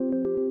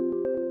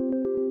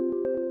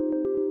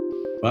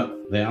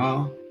But there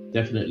are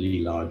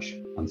definitely large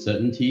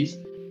uncertainties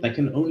that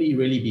can only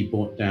really be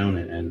brought down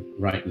and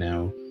right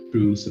now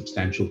through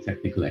substantial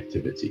technical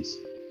activities.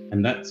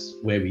 And that's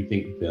where we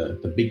think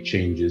the big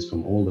changes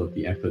from all of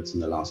the efforts in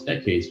the last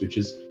decades, which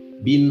has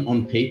been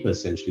on paper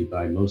essentially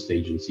by most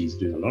agencies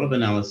doing a lot of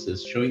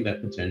analysis, showing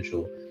that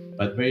potential,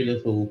 but very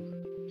little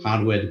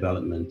hardware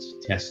development,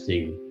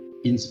 testing,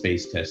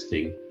 in-space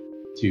testing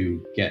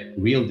to get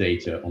real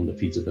data on the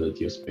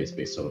feasibility of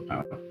space-based solar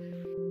power.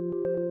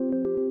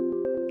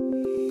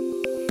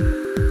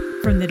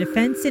 From the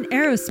Defense and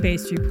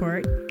Aerospace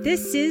Report,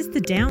 this is The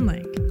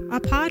Downlink, a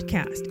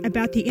podcast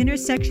about the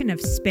intersection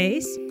of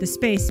space, the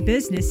space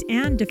business,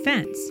 and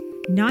defense.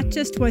 Not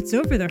just what's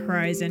over the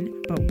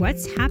horizon, but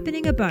what's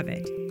happening above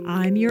it.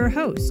 I'm your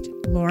host,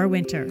 Laura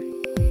Winter.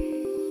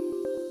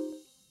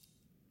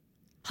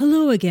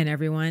 Hello again,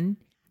 everyone.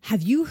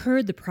 Have you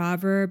heard the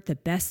proverb, the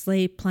best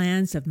laid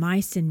plans of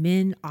mice and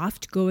men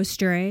oft go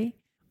astray?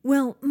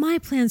 Well, my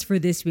plans for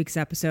this week's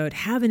episode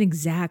haven't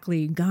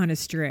exactly gone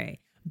astray.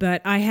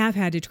 But I have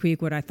had to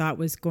tweak what I thought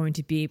was going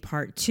to be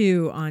part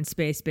 2 on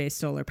space-based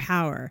solar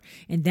power,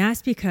 and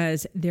that's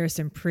because there's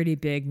some pretty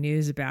big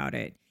news about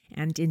it.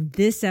 And in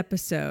this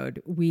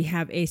episode, we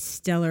have a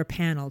stellar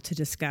panel to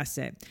discuss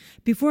it.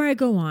 Before I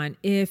go on,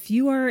 if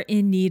you are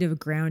in need of a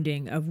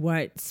grounding of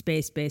what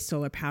space-based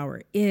solar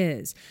power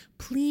is,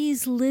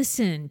 please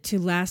listen to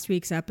last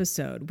week's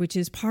episode, which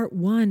is part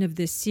 1 of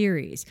this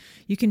series.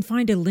 You can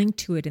find a link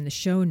to it in the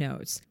show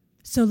notes.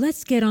 So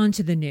let's get on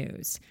to the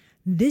news.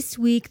 This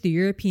week, the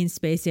European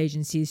Space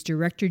Agency's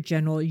Director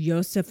General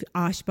Josef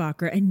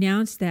Aschbacher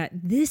announced that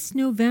this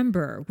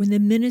November, when the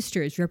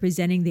ministers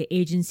representing the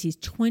agency's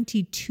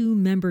 22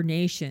 member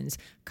nations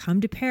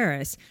come to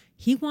Paris,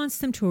 he wants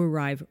them to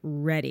arrive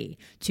ready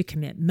to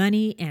commit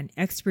money and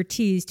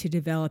expertise to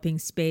developing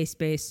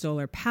space-based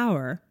solar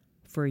power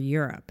for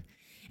Europe.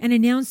 An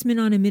announcement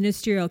on a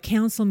ministerial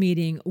council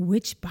meeting,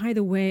 which, by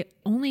the way,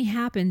 only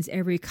happens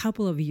every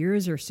couple of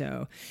years or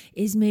so,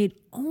 is made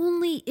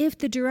only if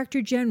the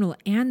Director General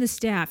and the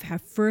staff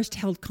have first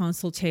held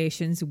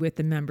consultations with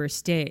the member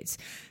states.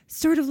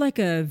 Sort of like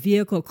a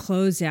vehicle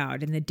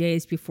closeout in the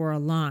days before a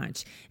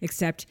launch,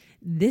 except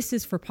this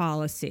is for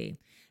policy.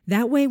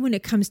 That way, when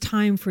it comes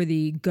time for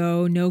the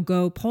go,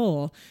 no-go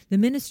poll, the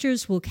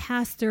ministers will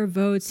cast their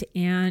votes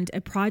and a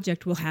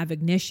project will have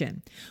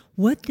ignition.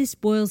 What this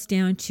boils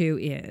down to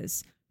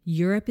is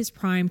Europe is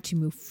primed to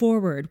move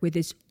forward with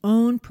its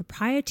own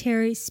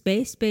proprietary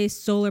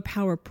space-based solar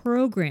power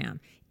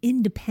program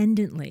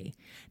independently.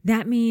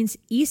 That means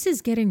ESA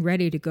is getting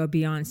ready to go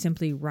beyond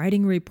simply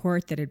writing a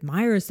report that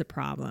admires the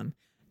problem.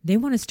 They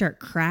want to start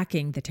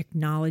cracking the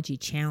technology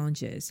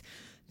challenges.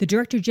 The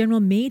Director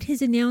General made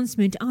his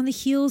announcement on the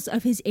heels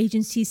of his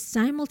agency's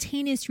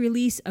simultaneous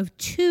release of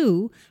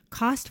 2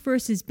 cost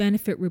versus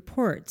benefit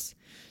reports.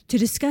 To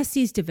discuss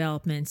these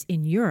developments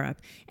in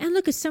Europe and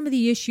look at some of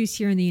the issues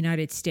here in the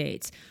United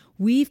States,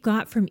 we've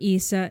got from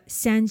ESA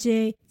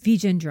Sanjay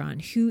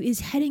Vijendran, who is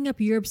heading up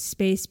Europe's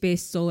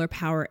space-based solar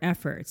power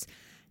efforts,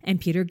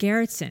 and Peter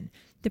Gerritsen,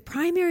 the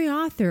primary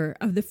author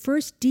of the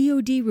first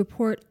DoD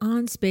report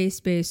on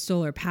space-based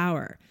solar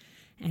power,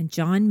 and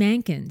John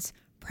Mankins,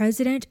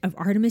 president of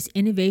Artemis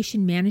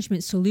Innovation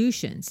Management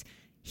Solutions.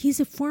 He's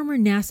a former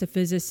NASA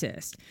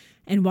physicist,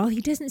 and while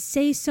he doesn't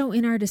say so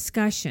in our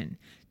discussion,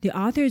 the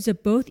authors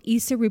of both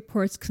ESA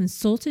reports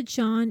consulted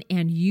John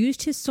and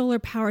used his solar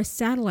power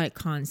satellite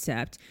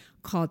concept,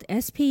 called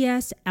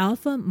SPS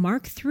Alpha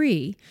Mark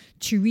III,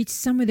 to reach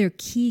some of their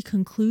key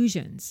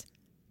conclusions.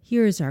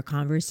 Here's our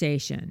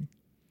conversation.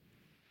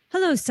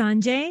 Hello,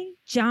 Sanjay,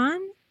 John,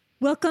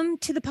 welcome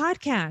to the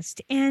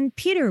podcast, and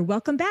Peter,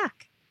 welcome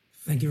back.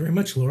 Thank you very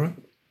much, Laura.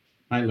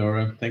 Hi,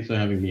 Laura. Thanks for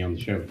having me on the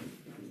show.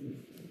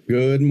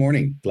 Good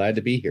morning. Glad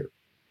to be here.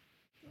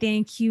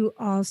 Thank you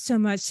all so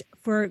much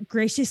for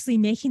graciously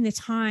making the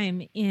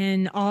time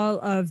in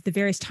all of the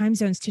various time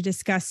zones to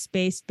discuss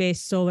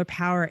space-based solar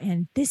power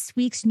and this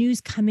week's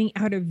news coming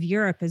out of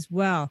Europe as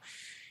well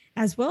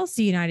as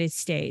the United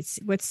States,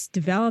 what's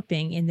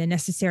developing in the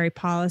necessary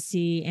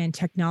policy and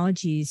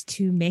technologies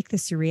to make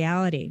this a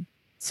reality.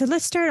 So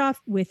let's start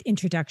off with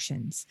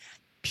introductions.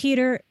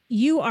 Peter,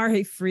 you are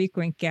a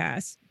frequent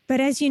guest. But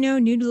as you know,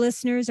 new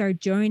listeners are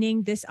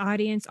joining this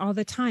audience all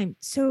the time.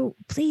 So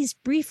please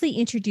briefly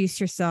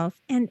introduce yourself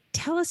and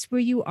tell us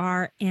where you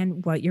are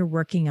and what you're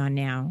working on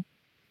now.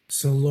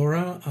 So,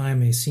 Laura,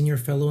 I'm a senior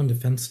fellow in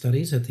defense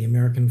studies at the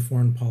American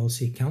Foreign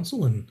Policy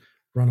Council and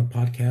run a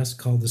podcast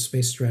called the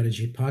Space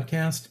Strategy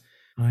Podcast.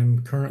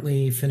 I'm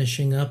currently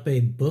finishing up a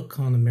book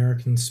on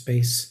American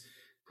space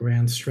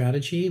grand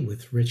strategy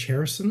with Rich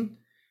Harrison,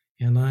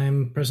 and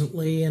I'm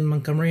presently in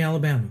Montgomery,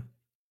 Alabama.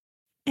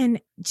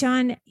 And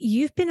John,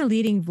 you've been a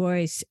leading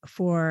voice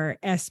for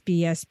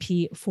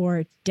SBSP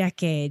for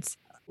decades.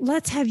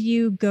 Let's have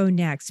you go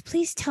next.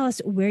 Please tell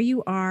us where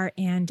you are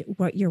and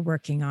what you're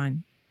working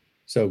on.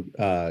 So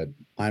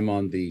I'm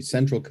on the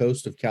central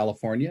coast of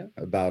California,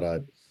 about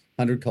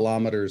 100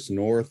 kilometers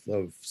north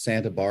of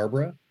Santa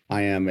Barbara.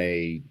 I am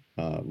a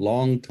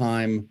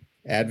longtime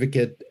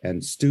advocate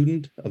and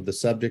student of the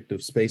subject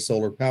of space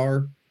solar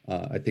power.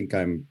 I think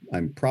I'm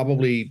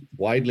probably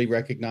widely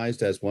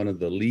recognized as one of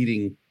the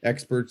leading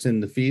experts in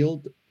the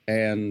field.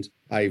 And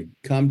I've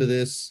come to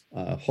this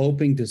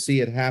hoping to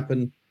see it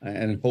happen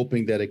and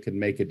hoping that it can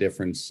make a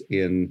difference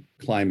in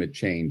climate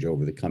change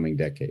over the coming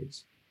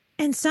decades.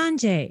 And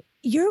Sanjay,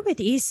 you're with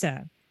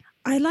ESA.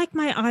 I'd like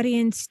my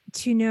audience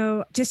to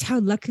know just how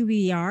lucky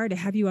we are to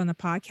have you on the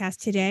podcast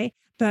today.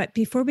 But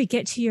before we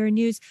get to your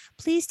news,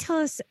 please tell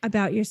us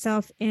about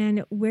yourself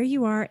and where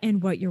you are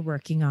and what you're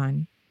working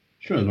on.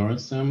 Sure,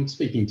 Loris. I'm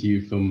speaking to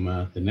you from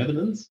the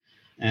Netherlands,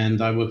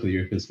 and I work for the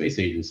European Space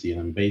Agency, and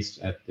I'm based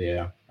at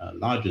their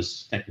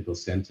largest technical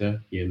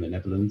center here in the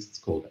Netherlands. It's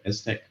called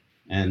ESA.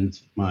 And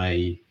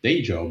my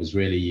day job is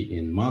really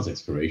in Mars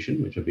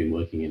exploration, which I've been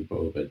working in for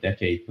over a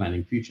decade,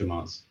 planning future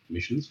Mars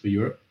missions for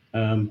Europe.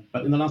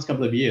 But in the last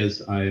couple of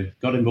years, I've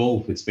got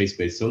involved with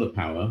space-based solar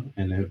power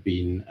and have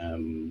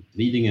been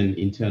leading an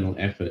internal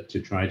effort to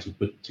try to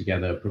put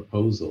together a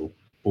proposal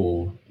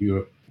for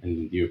Europe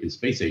and the European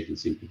Space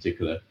Agency in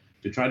particular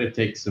to try to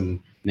take some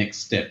next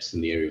steps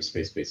in the area of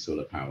space-based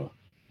solar power,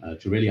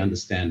 to really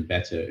understand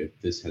better if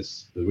this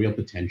has the real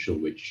potential,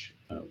 which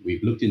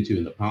we've looked into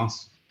in the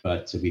past,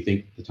 but we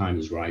think the time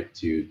is right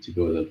to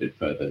go a little bit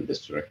further in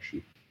this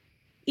direction.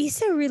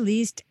 ESA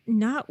released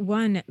not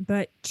one,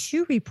 but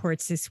two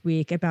reports this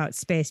week about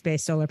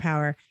space-based solar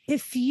power.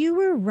 If you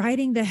were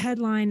writing the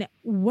headline,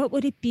 what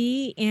would it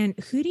be? And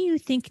who do you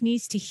think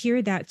needs to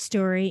hear that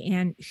story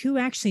and who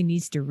actually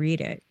needs to read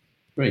it?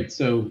 Right.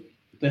 So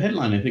the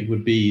headline, I think,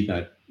 would be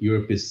that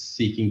Europe is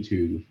seeking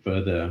to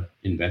further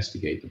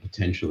investigate the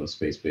potential of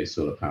space-based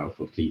solar power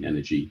for clean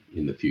energy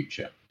in the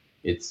future.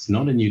 It's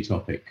not a new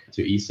topic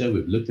to ESA.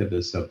 We've looked at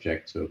this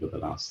subject over the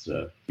last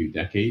few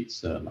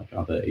decades, like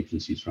other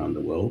agencies around the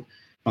world.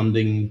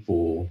 Funding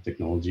for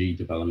technology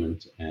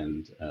development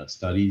and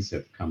studies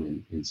have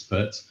come in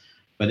spurts,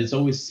 but it's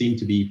always seemed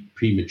to be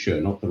premature,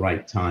 not the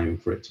right time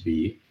for it to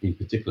be, in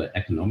particular,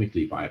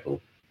 economically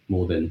viable,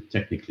 more than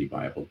technically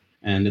viable.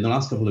 And in the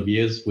last couple of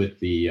years, with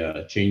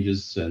the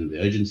changes and the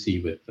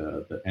urgency with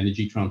the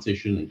energy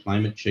transition and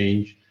climate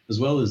change, as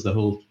well as the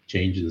whole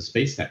change in the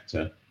space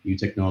sector, new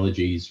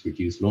technologies,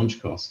 reduced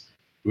launch costs,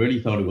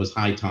 really thought it was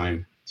high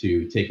time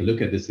to take a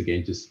look at this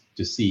again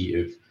to see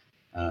if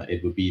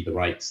it would be the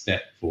right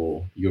step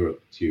for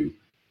Europe to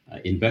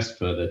invest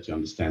further to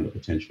understand the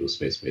potential of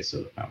space-based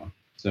solar power.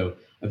 So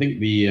I think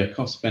the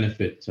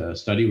cost-benefit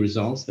study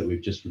results that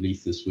we've just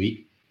released this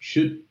week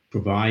should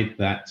provide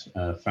that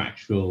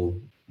factual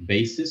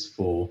basis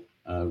for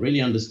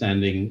really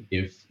understanding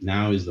if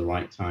now is the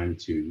right time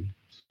to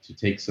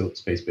take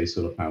space-based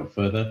solar power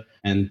further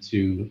and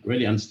to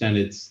really understand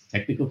its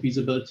technical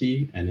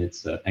feasibility and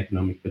its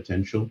economic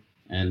potential.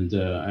 And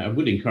I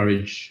would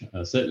encourage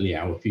certainly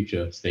our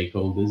future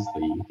stakeholders,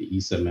 the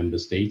ESA member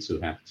states who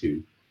have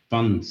to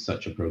fund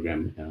such a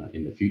program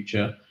in the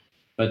future,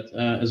 but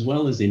as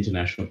well as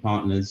international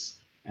partners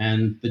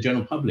and the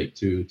general public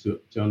to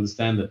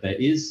understand that there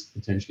is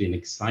potentially an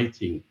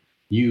exciting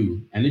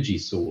new energy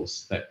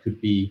source that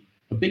could be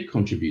a big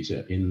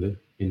contributor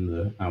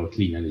in our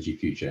clean energy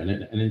future.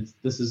 And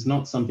this is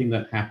not something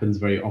that happens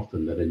very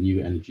often, that a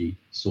new energy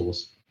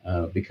source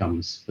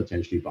becomes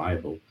potentially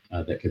viable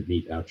that could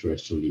meet our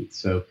terrestrial needs.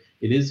 So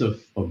it is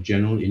of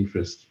general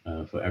interest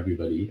for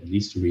everybody, at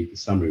least to read the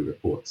summary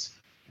reports.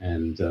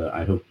 And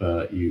I hope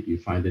you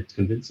find it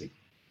convincing.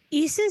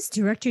 ESA's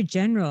Director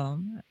General,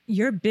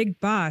 your big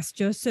boss,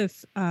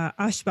 Joseph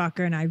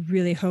Aschbacher, and I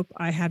really hope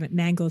I haven't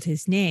mangled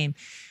his name,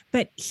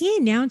 but he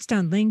announced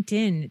on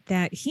LinkedIn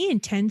that he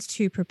intends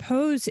to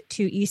propose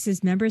to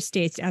ESA's member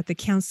states at the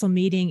council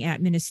meeting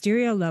at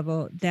ministerial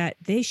level that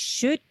they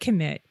should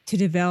commit to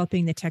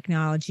developing the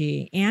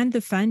technology and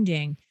the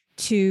funding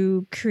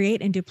to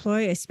create and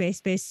deploy a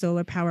space-based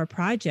solar power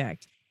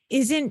project.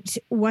 Isn't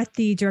what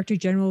the Director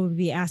General would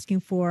be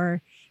asking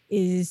for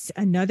is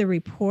another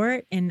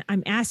report? And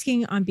I'm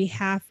asking on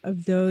behalf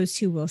of those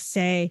who will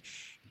say,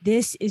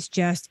 this is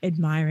just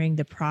admiring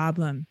the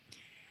problem.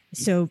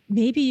 So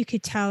maybe you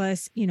could tell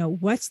us,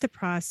 what's the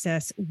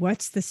process,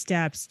 what's the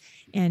steps,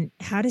 and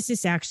how does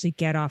this actually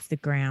get off the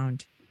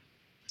ground?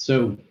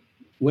 So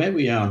where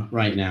we are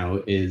right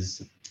now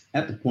is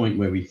at the point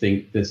where we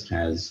think this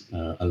has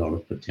a lot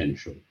of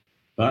potential.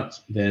 But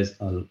there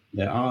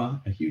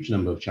are a huge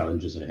number of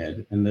challenges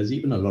ahead, and there's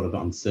even a lot of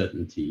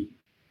uncertainty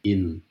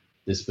in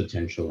this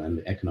potential and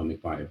the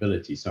economic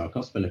viability. So our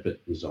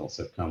cost-benefit results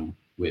have come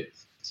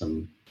with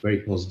some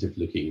very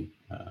positive-looking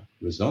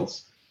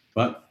results,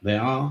 but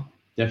there are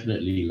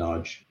definitely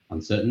large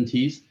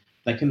uncertainties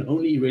that can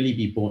only really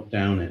be brought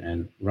down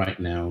and right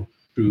now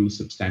through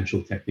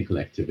substantial technical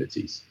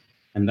activities.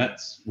 And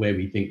that's where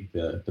we think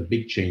the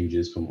big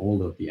changes from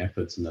all of the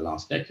efforts in the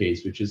last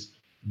decades, which has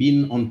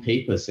been on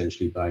paper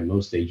essentially by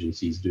most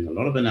agencies doing a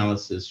lot of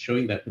analysis,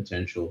 showing that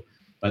potential,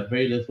 but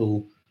very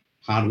little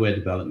hardware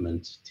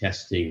development,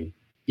 testing,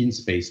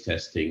 in-space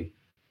testing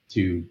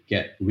to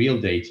get real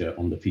data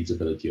on the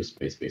feasibility of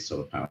space-based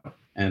solar power.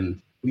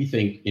 And we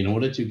think in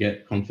order to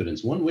get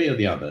confidence one way or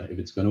the other, if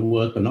it's going to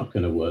work or not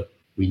going to work,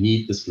 we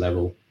need this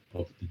level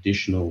of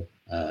additional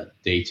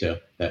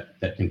data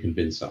that can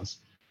convince us.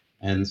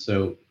 And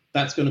so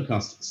that's going to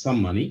cost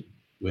some money.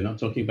 We're not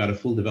talking about a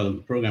full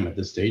development program at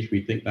this stage.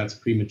 We think that's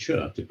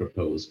premature to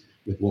propose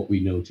with what we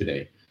know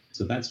today.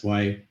 So that's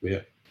why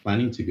we're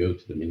planning to go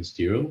to the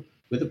ministerial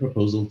with a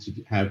proposal to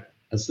have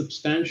a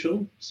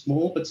substantial,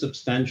 small but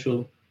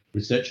substantial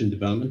research and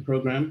development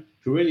program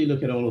to really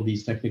look at all of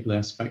these technical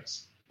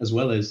aspects, as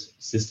well as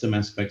system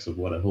aspects of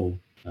what a whole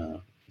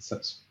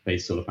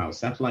space solar power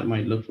satellite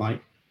might look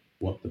like,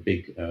 what the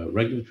big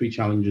regulatory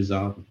challenges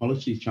are, the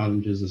policy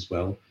challenges as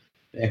well,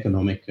 the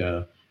economic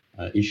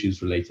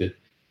issues related,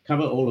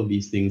 cover all of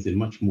these things in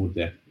much more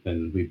depth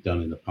than we've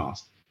done in the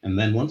past. And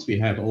then once we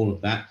have all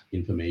of that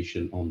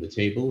information on the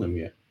table, and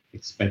we are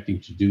expecting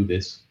to do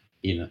this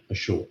in a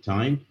short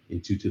time,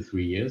 in 2 to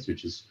 3 years,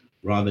 which is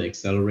rather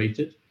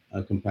accelerated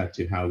compared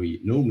to how we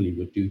normally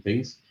would do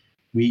things,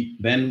 we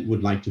then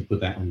would like to put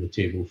that on the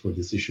table for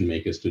decision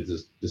makers to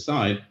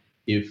decide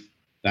if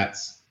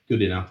that's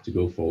good enough to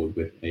go forward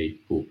with a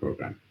full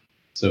program.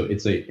 So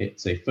it's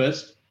a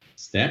first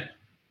step,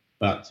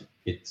 but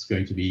it's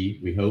going to be,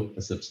 we hope,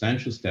 a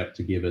substantial step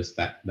to give us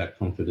that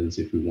confidence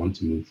if we want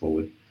to move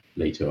forward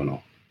later or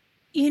not.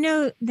 You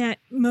know that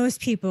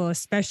most people,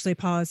 especially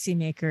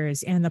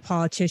policymakers and the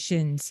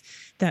politicians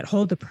that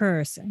hold the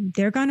purse,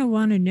 they're going to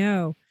want to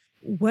know,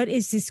 what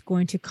is this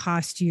going to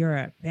cost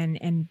Europe,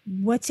 and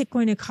what's it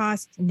going to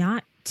cost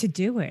not to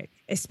do it?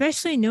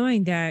 Especially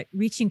knowing that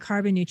reaching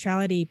carbon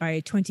neutrality by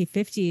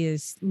 2050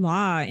 is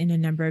law in a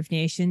number of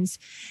nations.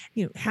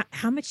 You know,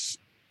 how much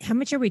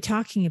are we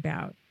talking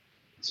about?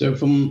 So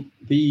from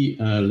the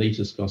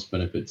latest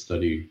cost-benefit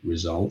study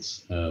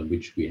results,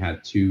 which we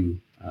had 2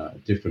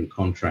 different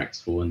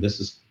contracts for, and this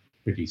is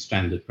pretty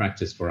standard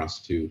practice for us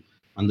to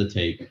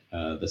undertake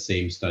the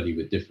same study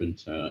with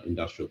different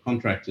industrial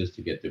contractors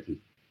to get different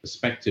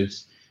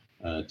perspectives,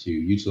 to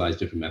utilize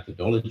different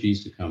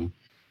methodologies to come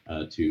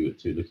to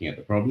looking at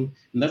the problem.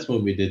 And that's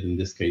what we did in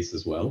this case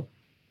as well.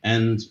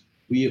 And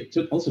we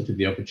also took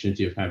the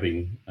opportunity of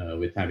having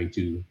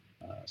 2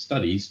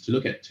 studies to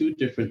look at 2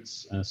 different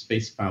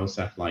space power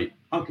satellite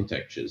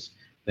architectures.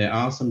 There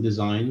are some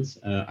designs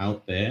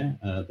out there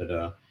that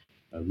are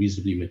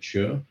reasonably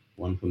mature,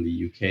 one from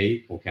the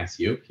UK called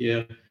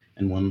Cassiopeia,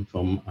 and one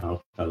from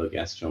our fellow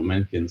Gaston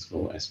Menkins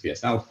called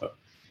SPS Alpha.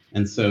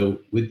 And so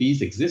with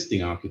these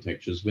existing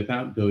architectures,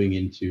 without going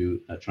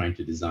into trying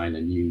to design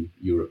a new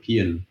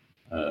European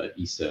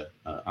ESA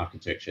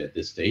architecture at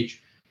this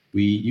stage,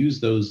 we use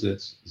those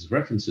as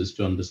references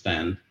to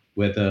understand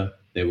whether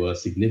there were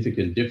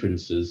significant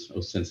differences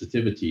or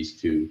sensitivities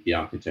to the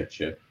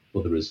architecture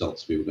for the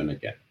results we were going to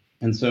get.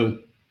 And so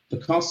the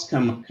costs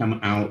come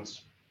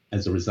out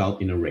as a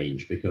result in a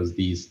range, because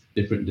these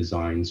different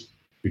designs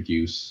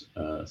produce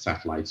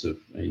satellites of,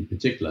 in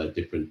particular,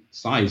 different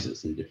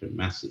sizes and different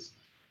masses.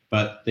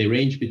 But they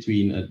range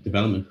between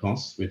development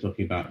costs, we're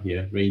talking about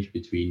here, range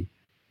between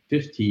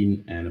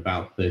 15 and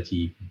about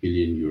 30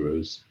 billion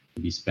euros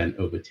to be spent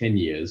over 10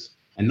 years,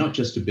 and not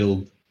just to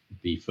build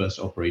the first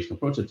operational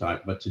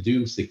prototype, but to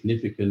do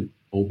significant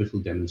orbital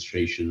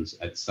demonstrations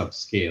at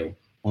subscale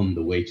on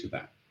the way to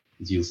that.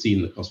 As you'll see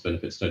in the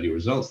cost-benefit study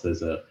results,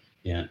 there's a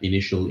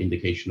initial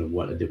indication of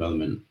what a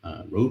development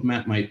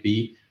roadmap might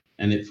be,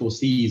 and it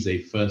foresees a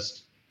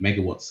first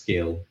megawatt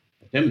scale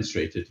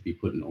demonstrator to be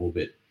put in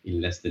orbit in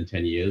less than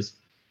 10 years.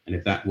 And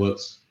if that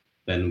works,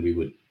 then we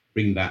would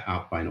bring that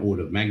up by an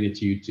order of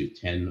magnitude to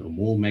 10 or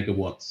more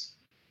megawatts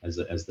as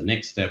the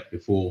next step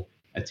before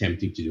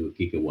attempting to do a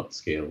gigawatt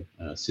scale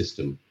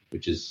system,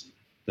 which is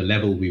the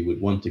level we would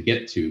want to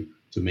get to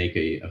make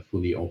a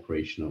fully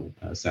operational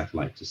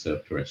satellite to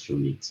serve terrestrial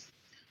needs.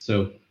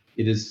 So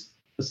it is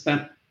a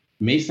step,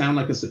 may sound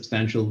like a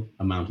substantial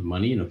amount of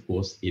money, and of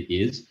course it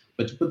is,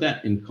 but to put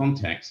that in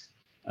context,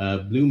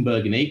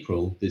 Bloomberg in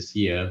April this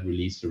year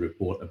released a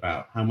report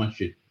about how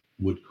much it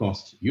would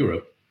cost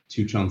Europe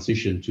to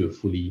transition to a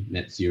fully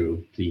net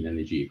zero clean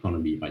energy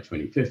economy by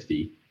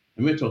 2050.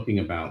 And we're talking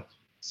about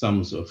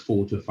sums of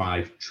 $4 to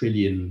 $5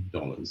 trillion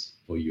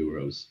or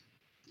euros.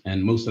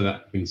 And most of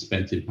that being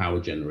spent in power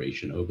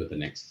generation over the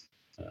next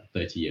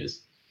 30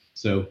 years.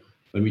 So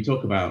when we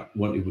talk about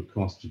what it would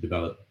cost to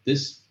develop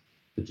this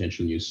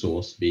potential new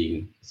source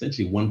being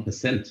essentially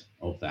 1%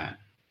 of that,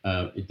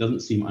 it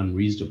doesn't seem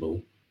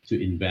unreasonable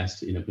to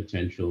invest in a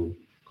potential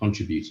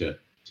contributor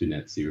to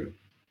net zero.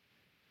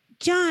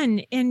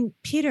 John and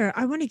Peter,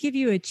 I want to give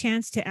you a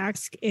chance to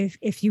ask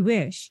if you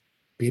wish.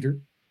 Peter?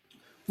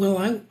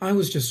 Well, I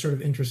was just sort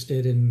of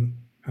interested in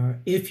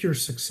if you're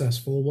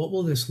successful, what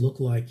will this look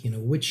like? You know,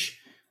 which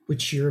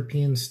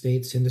European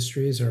states,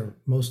 industries are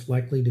most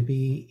likely to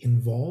be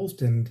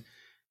involved, and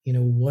you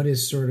know, what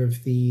is sort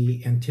of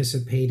the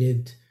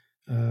anticipated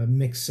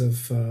mix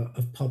of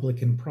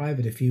public and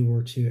private if you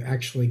were to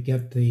actually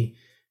get the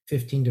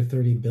 15 to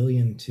 30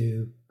 billion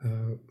to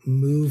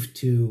move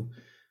to.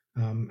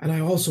 And I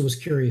also was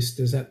curious,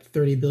 does that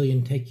 30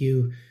 billion take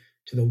you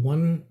to the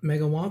 1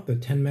 megawatt, the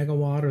 10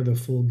 megawatt, or the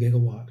full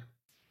gigawatt?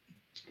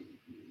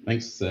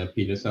 Thanks,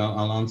 Peter. So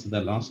I'll answer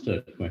that last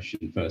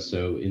question first.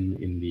 So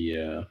in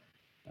the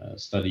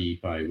study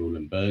by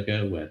Roland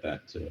Berger, where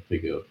that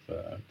figure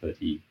of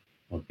 30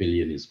 odd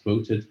billion is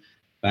quoted.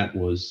 That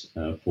was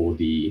for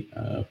the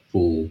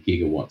full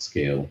gigawatt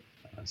scale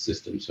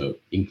system. So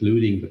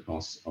including the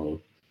costs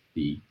of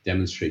the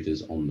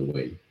demonstrators on the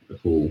way, the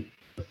full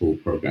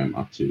program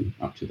up to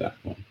that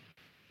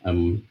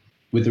point.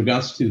 With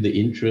regards to the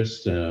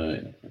interest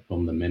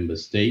from the member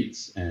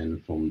states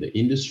and from the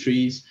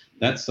industries,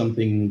 that's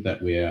something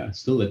that we're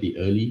still at the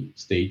early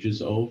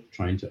stages of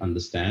trying to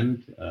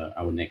understand.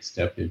 Our next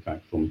step, in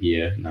fact, from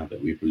here, now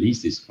that we've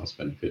released these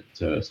cost-benefit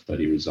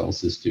study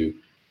results, is to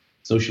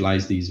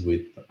socialize these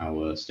with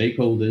our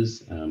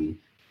stakeholders,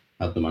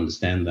 help them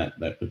understand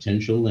that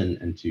potential,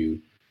 and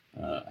to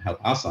help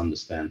us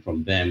understand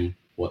from them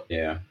what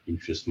their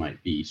interest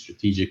might be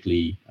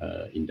strategically,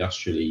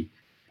 industrially.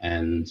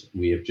 And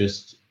we have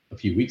just a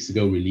few weeks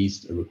ago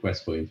released a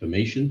request for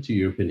information to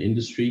European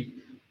industry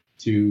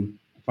to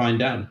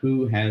find out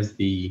who has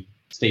the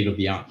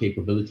state-of-the-art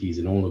capabilities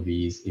in all of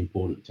these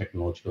important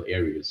technological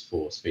areas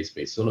for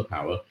space-based solar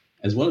power,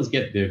 as well as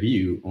get their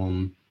view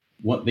on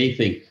what they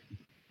think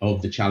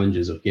of the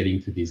challenges of getting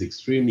to these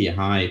extremely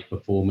high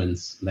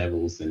performance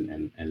levels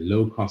and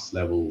low cost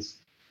levels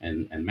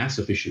and mass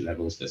efficient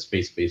levels that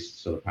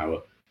space-based solar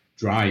power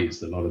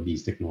drives a lot of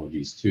these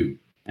technologies to.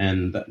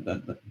 And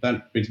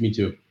that brings me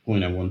to a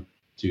point I want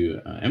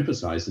to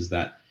emphasize, is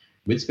that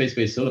with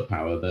space-based solar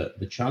power,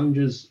 the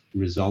challenges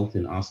result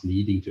in us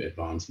needing to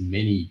advance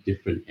many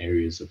different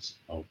areas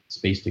of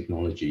space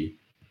technology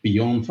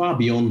far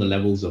beyond the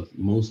levels of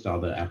most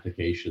other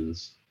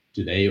applications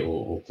today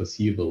or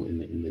foreseeable in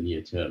the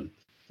near term.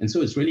 And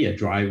so it's really a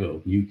driver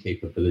of new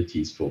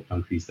capabilities for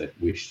countries that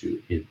wish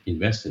to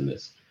invest in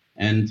this.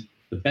 And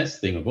the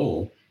best thing of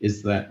all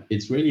is that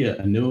it's really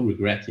a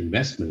no-regret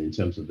investment in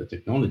terms of the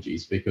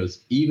technologies,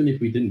 because even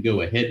if we didn't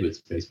go ahead with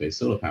space-based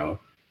solar power,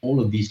 all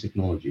of these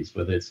technologies,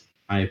 whether it's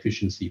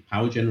high-efficiency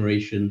power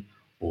generation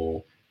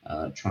or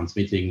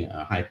transmitting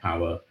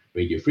high-power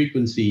radio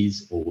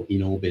frequencies or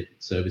in-orbit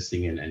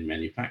servicing and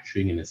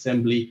manufacturing and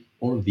assembly,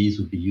 all of these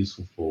would be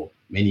useful for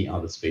many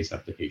other space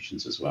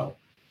applications as well.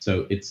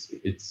 So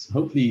it's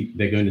hopefully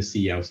they're going to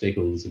see, our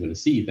stakeholders are going to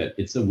see that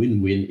it's a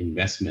win-win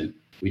investment,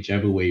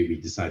 whichever way we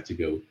decide to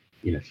go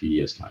in a few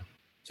years' time.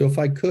 So if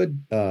I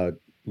could,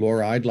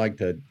 Laura, I'd like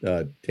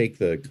to take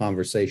the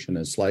conversation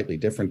in a slightly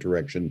different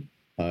direction.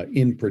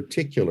 In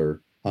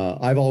particular,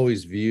 I've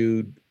always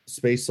viewed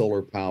space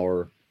solar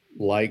power,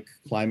 like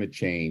climate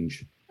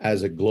change,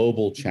 as a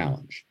global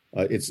challenge.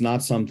 It's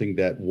not something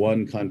that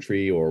one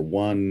country or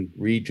one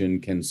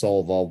region can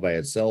solve all by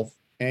itself.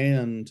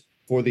 And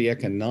for the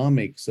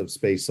economics of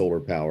space solar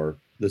power,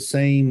 the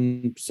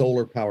same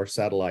solar power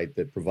satellite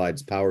that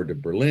provides power to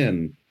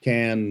Berlin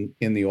can,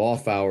 in the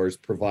off hours,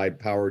 provide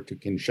power to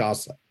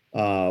Kinshasa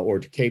or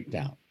to Cape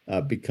Town,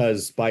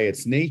 because by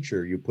its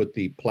nature, you put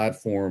the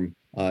platform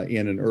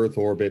in an Earth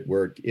orbit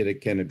where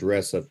it can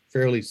address a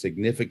fairly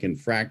significant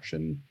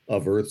fraction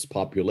of Earth's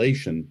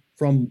population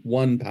from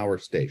one power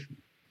station.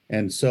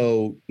 And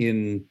so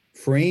in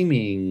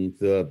framing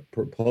the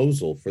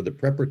proposal for the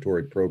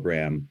preparatory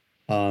program,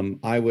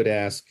 I would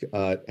ask,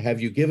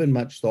 have you given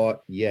much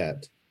thought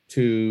yet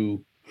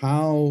to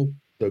how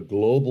the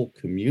global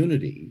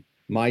community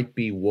might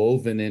be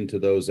woven into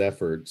those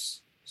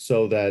efforts,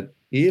 so that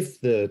if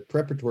the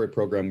preparatory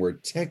program were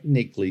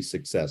technically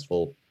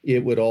successful,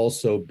 it would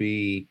also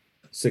be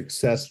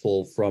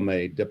successful from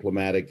a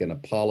diplomatic and a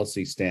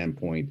policy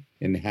standpoint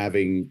in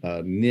having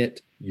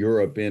knit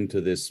Europe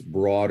into this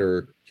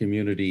broader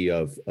community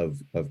of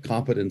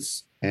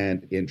competence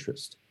and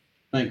interest?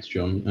 Thanks,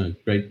 John.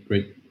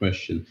 Great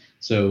question.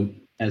 So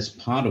as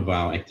part of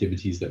our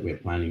activities that we're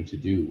planning to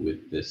do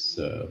with this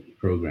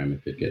program,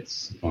 if it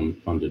gets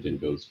funded and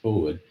goes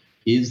forward,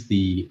 is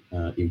the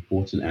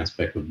important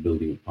aspect of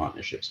building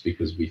partnerships,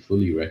 because we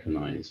fully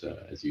recognize,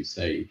 as you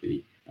say,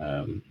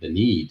 the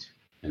need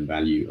and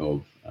value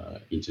of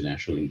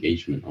international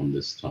engagement on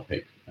this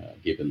topic,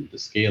 given the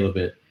scale of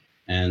it,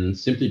 and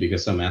simply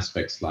because some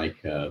aspects like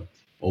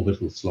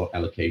orbital slot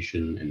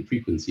allocation and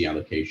frequency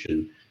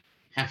allocation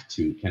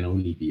can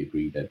only be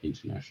agreed at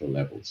international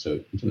level. So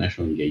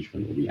international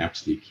engagement will be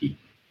absolutely key.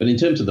 But in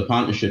terms of the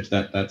partnerships,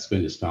 that's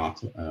going to start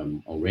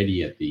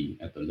already at the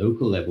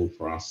local level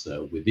for us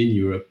within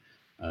Europe.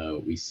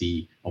 We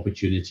see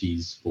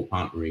opportunities for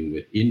partnering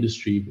with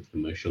industry, with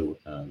commercial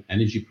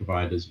energy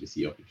providers. We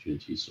see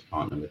opportunities to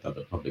partner with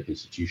other public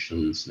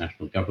institutions,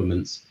 national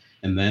governments,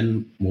 and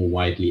then more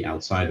widely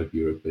outside of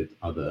Europe with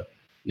other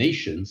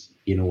nations,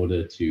 in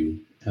order to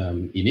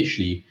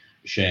initially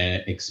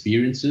share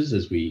experiences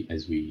as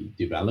we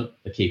develop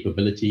the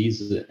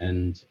capabilities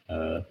and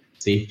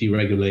safety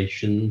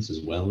regulations,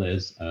 as well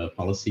as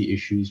policy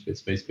issues with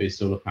space-based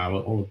solar power.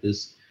 All of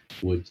this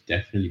would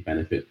definitely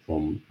benefit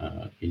from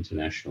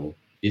international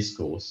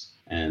discourse,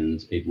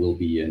 and it will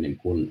be an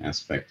important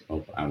aspect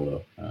of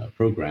our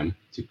program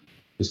to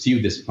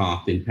pursue this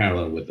path in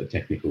parallel with the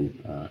technical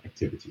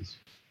activities.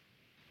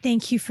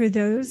 Thank you for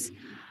those.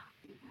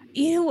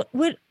 You know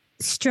what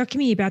struck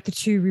me about the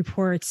two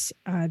reports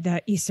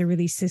that ESA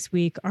released this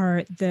week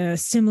are the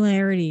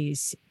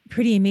similarities.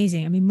 Pretty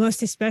amazing. I mean,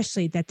 most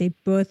especially that they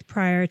both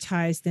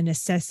prioritize the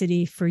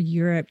necessity for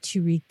Europe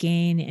to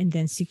regain and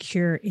then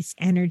secure its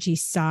energy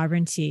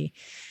sovereignty.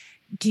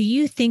 Do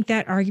you think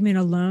that argument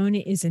alone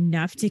is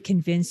enough to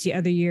convince the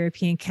other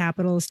European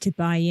capitals to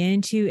buy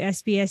into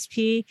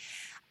SBSP?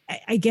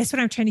 I guess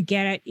what I'm trying to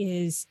get at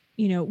is,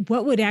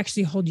 what would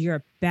actually hold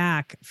Europe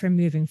back from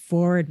moving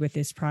forward with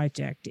this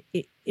project?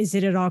 Is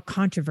it at all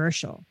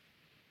controversial?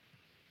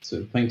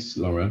 So thanks,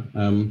 Laura.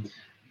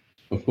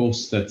 Of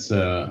course, that's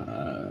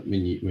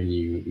when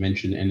you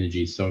mention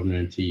energy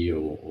sovereignty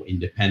or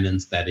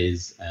independence, that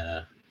is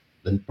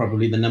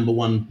probably the number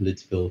one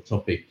political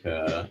topic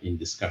in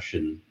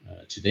discussion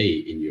today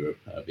in Europe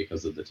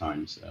because of the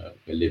times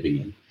we're living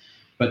in.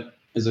 But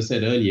as I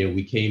said earlier,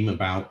 we came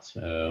about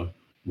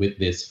with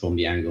this from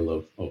the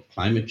angle of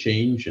climate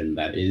change, and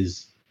that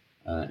is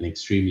an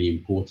extremely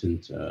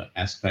important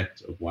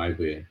aspect of why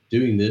we're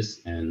doing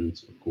this. And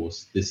of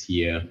course, this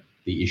year,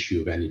 the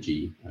issue of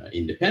energy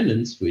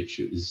independence, which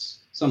is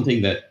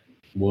something that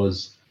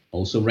was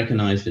also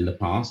recognized in the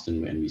past,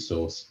 and when we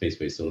saw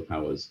space-based solar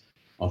powers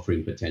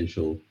offering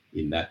potential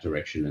in that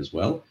direction as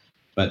well.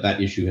 But that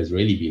issue has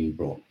really been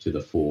brought to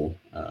the fore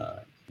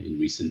in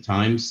recent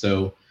times.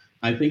 So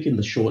I think in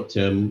the short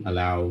term,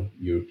 allow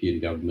European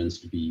governments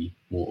to be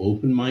more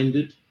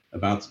open-minded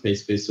about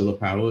space-based solar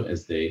power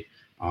as they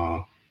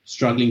are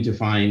struggling to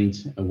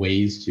find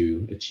ways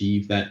to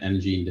achieve that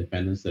energy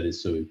independence that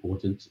is so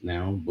important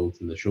now,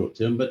 both in the short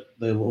term, but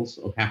they'll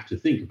also have to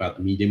think about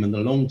the medium and the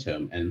long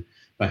term. And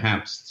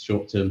perhaps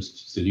short-term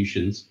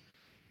solutions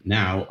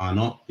now are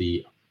not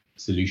the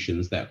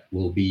solutions that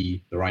will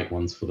be the right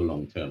ones for the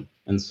long term.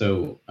 And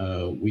so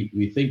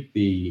we think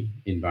the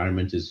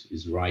environment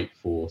is right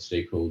for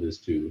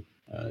stakeholders to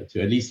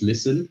at least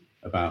listen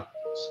about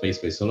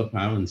space-based solar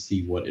power and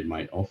see what it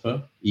might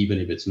offer, even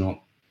if it's not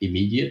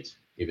immediate,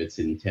 if it's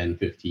in 10,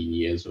 15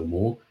 years or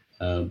more.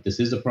 This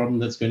is a problem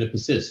that's going to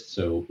persist.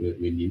 So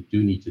we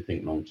do need to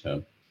think long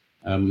term.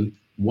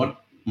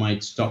 What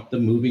might stop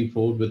them moving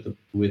forward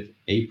with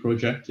a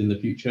project in the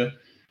future?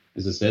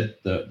 As I said,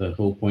 the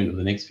whole point of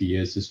the next few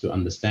years is to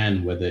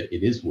understand whether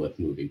it is worth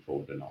moving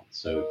forward or not.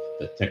 So if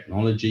the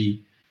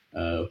technology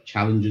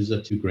challenges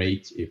are too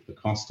great, if the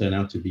costs turn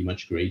out to be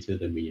much greater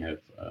than we have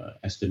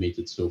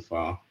estimated so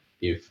far,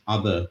 if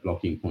other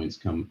blocking points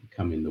come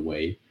in the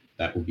way,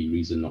 that will be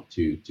reason not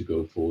to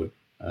go forward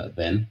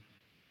then.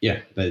 Yeah,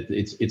 but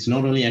it's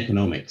not only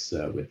economics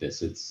with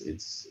this.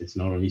 It's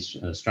not only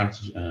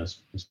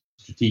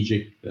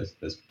strategic.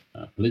 There's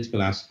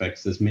political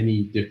aspects. There's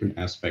many different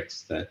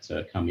aspects that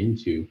come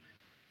into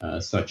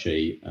such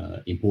a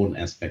important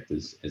aspect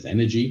as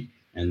energy.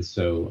 And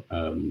so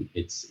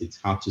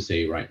it's hard to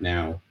say right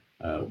now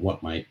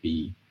what might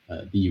be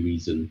the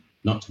reason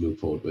not to move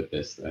forward with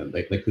this.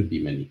 There could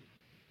be many.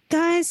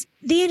 Guys,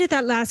 the end of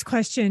that last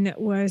question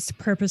was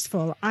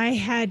purposeful. I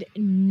had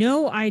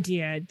no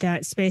idea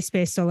that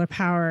space-based solar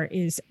power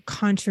is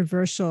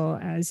controversial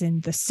as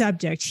in the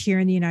subject here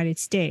in the United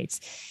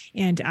States.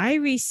 And I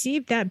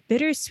received that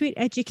bittersweet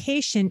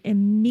education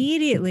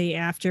immediately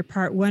after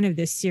part one of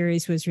this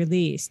series was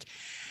released.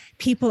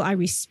 People I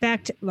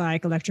respect,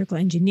 like electrical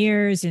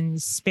engineers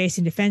and space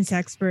and defense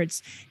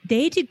experts,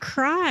 they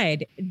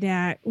decried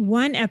that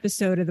one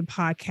episode of the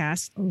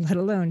podcast, let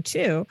alone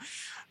two,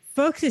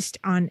 focused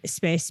on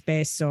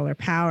space-based solar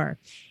power.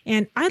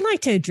 And I'd like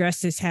to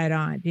address this head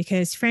on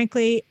because,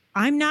 frankly,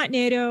 I'm not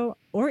NATO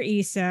or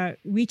ESA.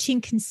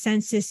 Reaching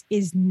consensus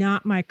is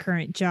not my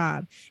current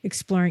job.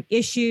 Exploring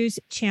issues,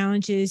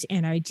 challenges,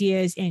 and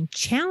ideas, and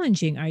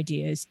challenging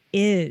ideas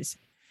is.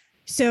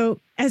 So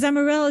as I'm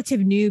a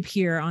relative noob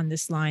here on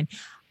this line,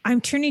 I'm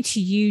turning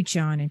to you,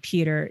 John and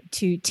Peter,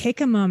 to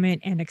take a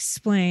moment and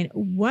explain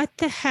what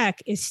the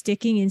heck is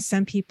sticking in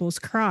some people's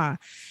craw.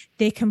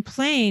 They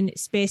complain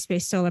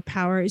space-based solar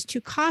power is too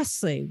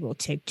costly, will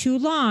take too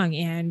long,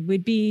 and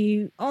would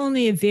be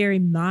only a very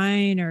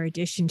minor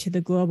addition to the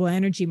global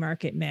energy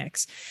market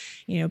mix,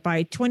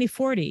 by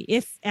 2040,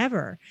 if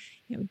ever.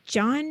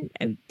 John,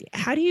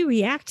 how do you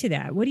react to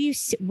that? What do you?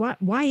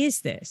 Why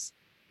is this?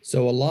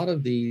 So a lot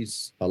of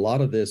this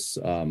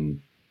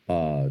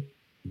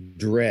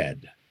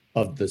dread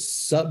of the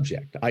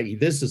subject, i.e.,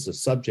 this is a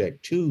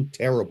subject too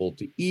terrible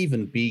to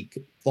even be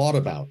thought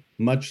about,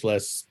 much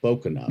less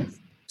spoken of,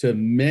 to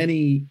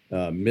many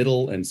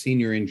middle and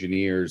senior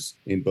engineers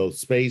in both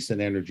space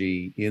and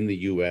energy in the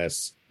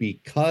U.S.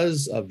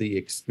 because of the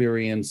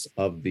experience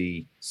of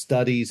the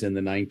studies in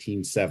the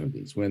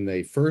 1970s, when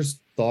they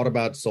first thought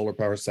about solar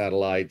power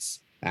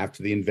satellites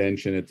after the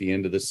invention at the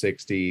end of the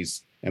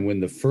 60s, and when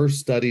the first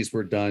studies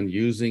were done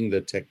using the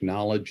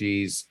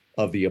technologies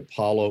of the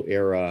Apollo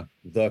era,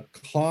 the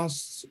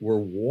costs were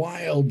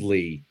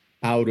wildly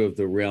out of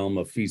the realm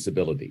of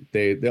feasibility.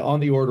 They're on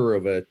the order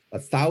of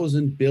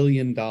 $1,000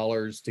 billion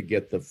to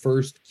get the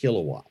first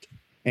kilowatt.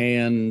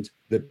 And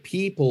the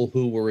people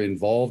who were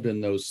involved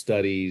in those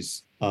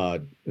studies,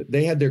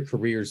 they had their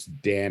careers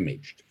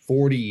damaged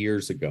 40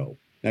 years ago.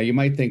 Now, you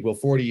might think, well,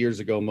 40 years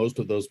ago, most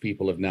of those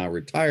people have now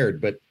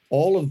retired, but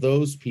all of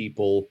those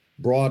people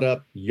brought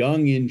up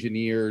young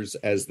engineers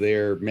as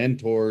their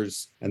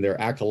mentors and their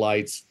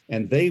acolytes,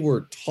 and they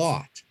were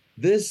taught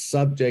this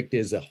subject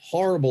is a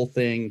horrible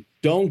thing.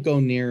 Don't go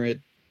near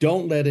it.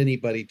 Don't let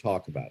anybody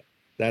talk about it.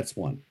 That's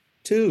one.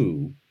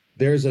 Two,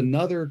 there's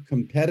another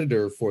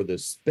competitor for the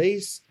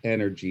space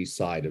energy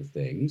side of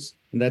things,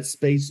 and that's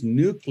space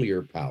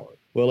nuclear power.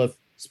 Well, if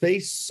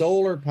space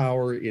solar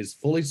power is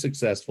fully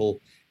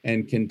successful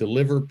and can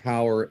deliver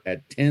power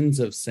at tens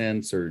of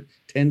cents or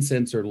 10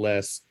 cents or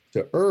less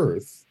to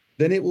Earth,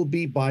 then it will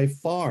be by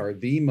far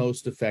the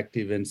most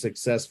effective and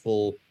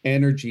successful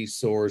energy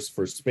source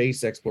for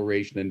space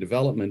exploration and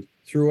development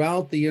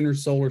throughout the inner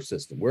solar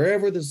system,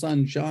 wherever the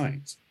sun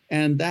shines.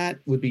 And that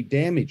would be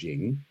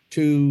damaging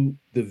to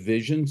the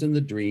visions and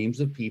the dreams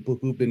of people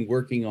who've been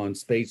working on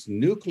space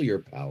nuclear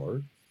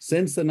power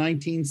since the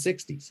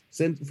 1960s.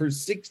 For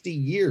 60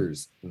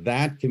 years,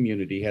 that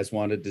community has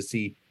wanted to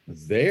see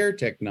their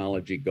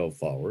technology go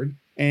forward,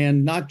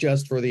 and not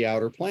just for the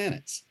outer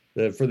planets,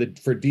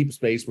 for deep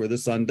space where the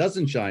sun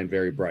doesn't shine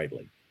very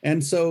brightly.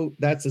 And so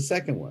that's the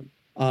second one.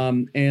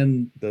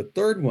 And the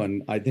third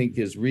one, I think,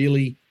 is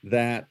really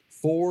that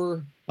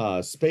for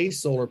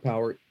space solar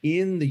power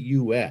in the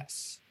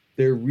US,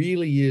 there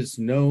really is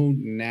no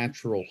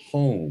natural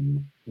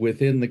home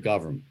within the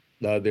government.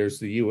 There's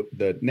the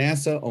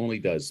NASA only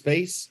does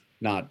space,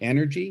 not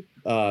energy.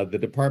 The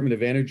Department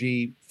of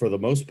Energy, for the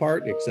most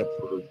part, except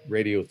for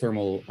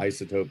radiothermal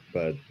isotope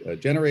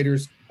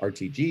generators,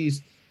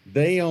 RTGs,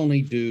 they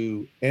only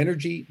do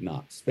energy,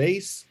 not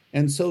space.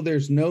 And so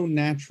there's no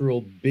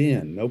natural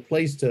bin, no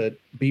place to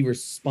be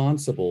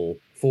responsible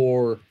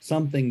for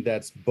something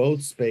that's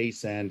both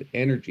space and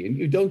energy. And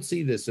you don't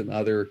see this in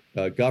other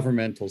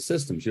governmental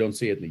systems. You don't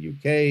see it in the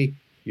UK.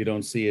 You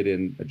don't see it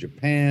in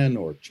Japan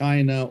or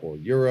China or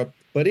Europe.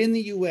 But in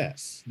the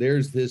US,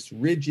 there's this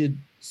rigid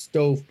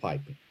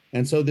stovepiping.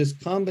 And so this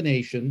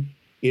combination,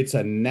 it's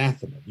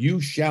anathema. You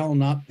shall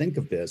not think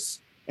of this.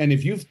 And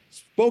if you've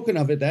spoken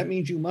of it, that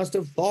means you must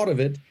have thought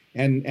of it,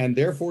 and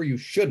therefore you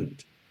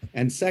shouldn't.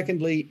 And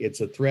secondly,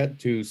 it's a threat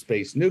to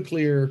space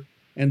nuclear.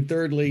 And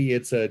thirdly,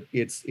 it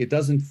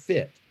doesn't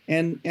fit.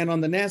 And on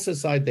the NASA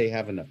side, they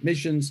have enough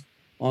missions.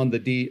 On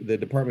the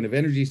Department of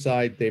Energy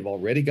side, they've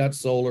already got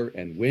solar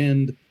and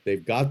wind.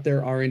 They've got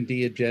their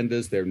R&D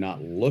agendas. They're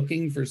not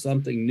looking for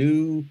something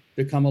new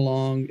to come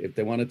along. If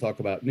they want to talk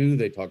about new,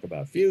 they talk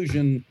about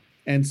fusion.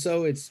 And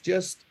so it's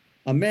just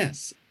a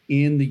mess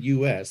in the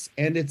US.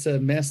 And it's a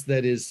mess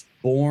that is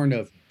born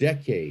of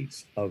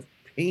decades of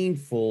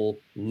painful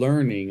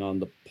learning on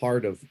the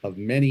part of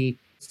many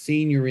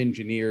senior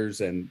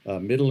engineers and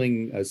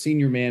middling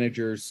senior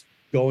managers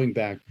going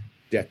back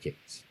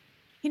decades.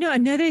 You know,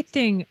 another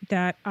thing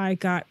that I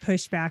got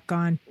pushed back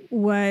on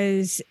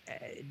was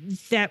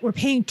that we're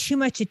paying too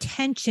much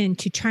attention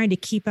to trying to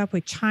keep up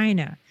with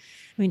China.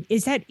 I mean,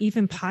 is that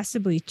even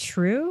possibly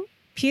true?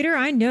 Peter,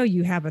 I know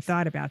you have a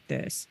thought about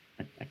this.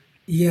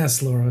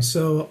 Yes, Laura.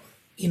 So,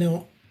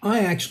 I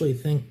actually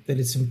think that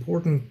it's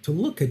important to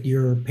look at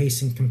your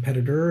pacing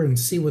competitor and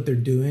see what they're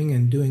doing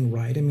and doing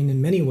right. I mean,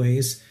 in many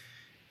ways,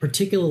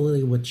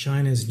 particularly what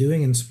China is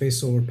doing in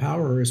space solar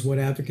power is what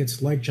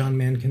advocates like John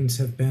Mankins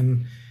have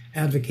been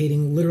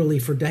advocating literally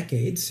for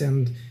decades,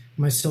 and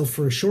myself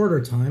for a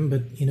shorter time.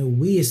 But,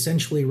 we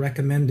essentially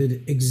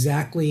recommended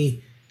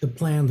exactly the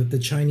plan that the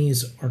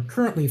Chinese are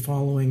currently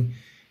following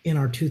in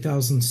our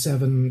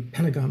 2007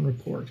 Pentagon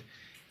report.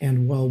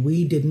 And while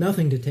we did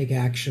nothing to take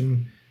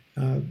action,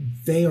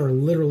 they are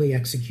literally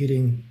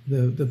executing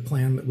the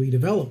plan that we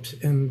developed,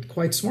 and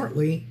quite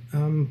smartly,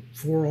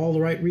 for all the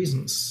right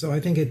reasons. So I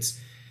think it's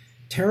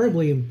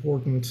terribly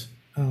important,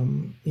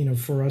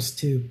 for us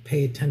to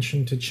pay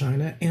attention to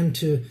China and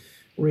to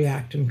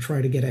react and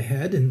try to get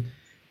ahead.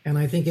 And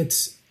I think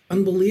it's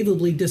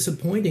unbelievably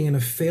disappointing and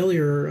a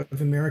failure of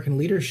American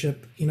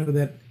leadership,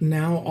 that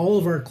now all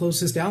of our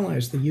closest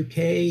allies, the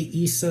UK,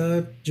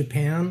 ESA,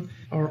 Japan,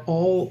 are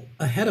all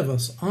ahead of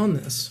us on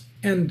this.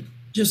 And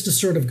just to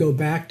sort of go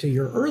back to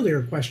your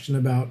earlier question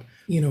about,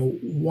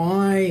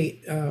 why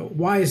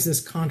is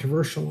this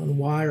controversial and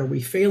why are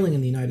we failing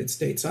in the United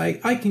States?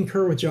 I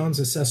concur with John's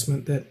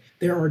assessment that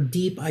there are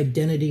deep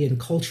identity and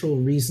cultural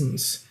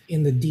reasons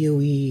in the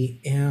DOE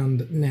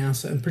and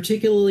NASA, and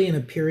particularly in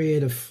a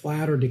period of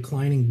flat or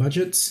declining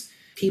budgets,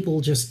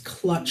 people just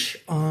clutch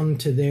on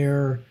to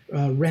their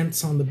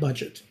rents on the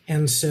budget.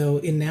 And so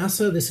in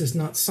NASA, this is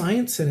not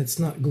science and it's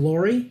not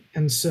glory.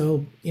 And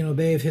so,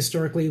 they have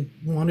historically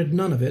wanted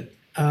none of it.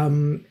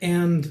 DOE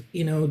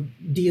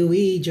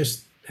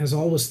just has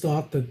always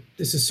thought that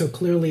this is so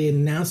clearly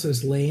in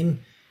NASA's lane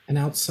and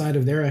outside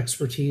of their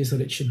expertise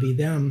that it should be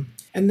them.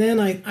 And then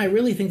I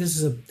really think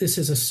this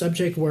is a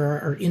subject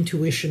where our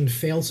intuition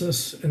fails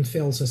us and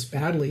fails us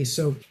badly.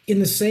 So in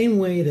the same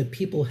way that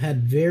people who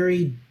had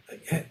been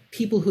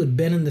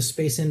in the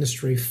space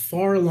industry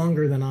far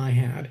longer than I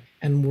had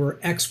and were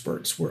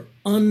experts, were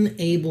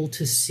unable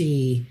to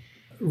see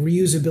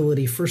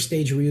reusability, first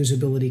stage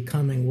reusability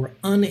coming. We're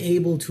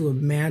unable to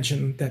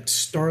imagine that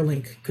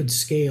Starlink could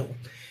scale.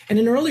 and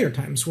in earlier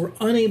times were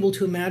unable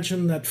to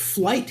imagine that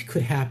flight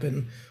could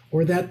happen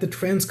or that the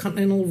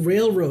transcontinental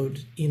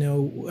railroad,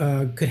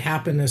 could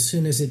happen as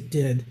soon as it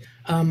did.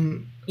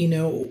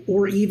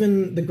 Or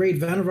even the great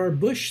Vannevar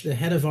Bush, the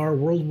head of our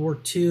World War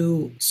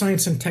II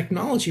science and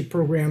technology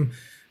program,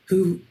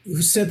 who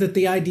said that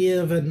the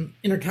idea of an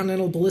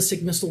intercontinental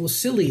ballistic missile was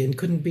silly and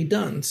couldn't be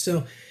done.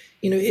 So,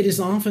 it is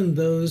often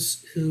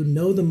those who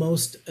know the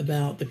most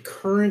about the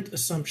current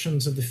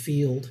assumptions of the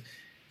field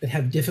that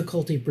have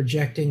difficulty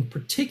projecting,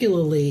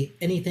 particularly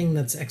anything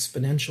that's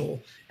exponential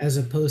as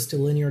opposed to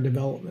linear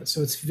development.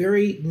 So it's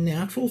very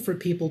natural for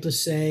people to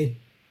say,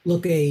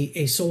 look,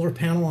 a solar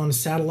panel on a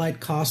satellite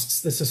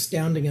costs this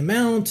astounding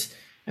amount,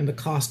 and the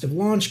cost of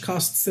launch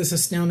costs this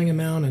astounding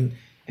amount,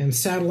 and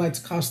satellites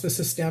cost this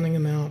astounding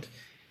amount.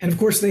 And of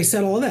course, they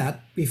said all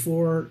that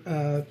before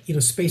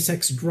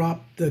SpaceX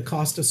dropped the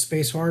cost of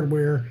space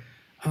hardware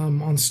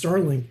on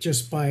Starlink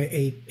just by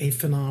a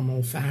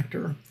phenomenal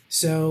factor.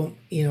 So,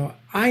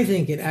 I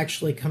think it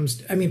actually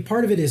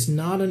part of it is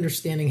not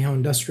understanding how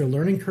industrial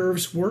learning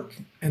curves work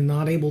and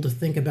not able to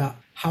think about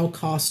how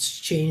costs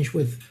change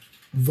with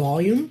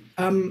volume.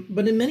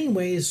 But in many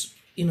ways,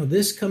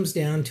 this comes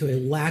down to a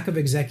lack of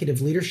executive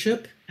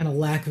leadership and a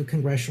lack of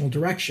congressional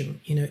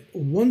direction.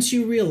 Once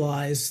you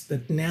realize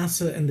that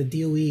NASA and the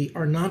DOE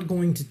are not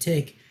going to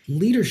take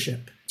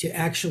leadership to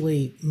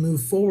actually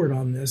move forward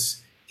on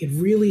this, it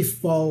really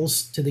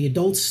falls to the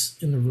adults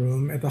in the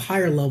room at the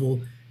higher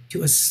level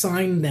to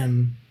assign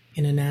them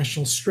in a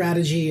national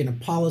strategy, in a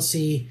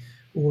policy,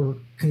 or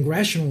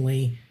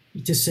congressionally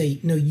to say,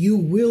 no, you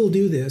will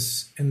do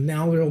this, and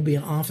now there will be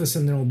an office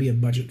and there will be a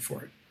budget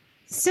for it.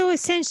 So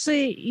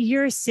essentially,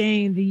 you're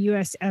saying the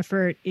U.S.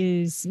 effort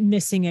is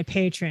missing a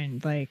patron.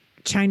 Like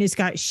China's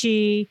got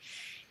Xi,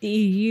 the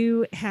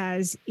EU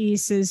has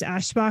ESA's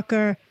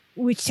Ashbacher,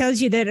 which tells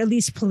you that at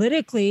least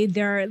politically,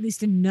 there are at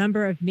least a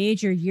number of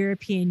major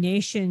European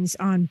nations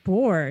on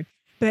board.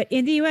 But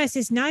in the U.S.,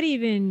 it's not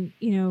even,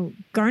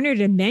 garnered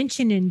a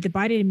mention in the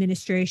Biden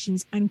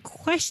administration's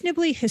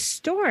unquestionably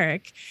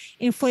historic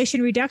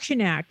Inflation Reduction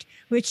Act,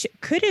 which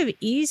could have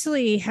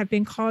easily have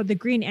been called the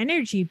Green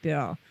Energy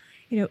Bill.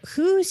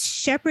 Who's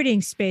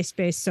shepherding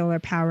space-based solar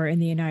power in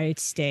the United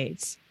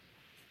States?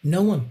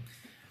 No one.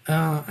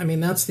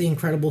 That's the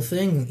incredible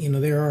thing.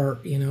 There are,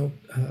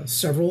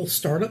 several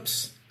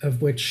startups,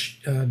 of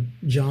which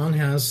John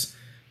has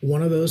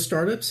one of those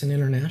startups, an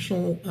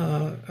international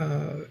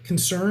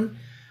concern.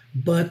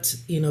 But,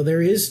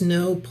 there is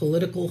no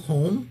political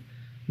home,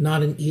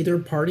 not in either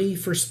party,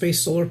 for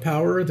space solar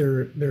power.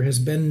 There has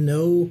been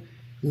no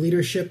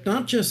leadership,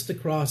 not just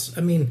across,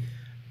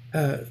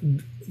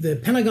 the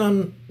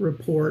Pentagon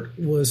report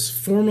was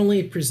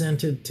formally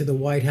presented to the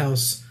White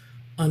House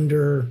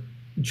under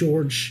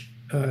George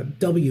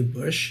W.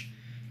 Bush,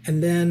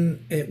 and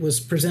then it was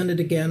presented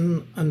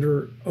again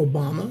under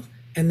Obama,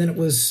 and then it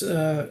was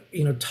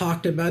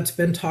talked about. It's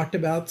been talked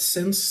about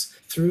since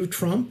through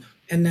Trump,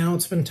 and now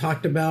it's been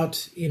talked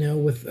about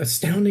with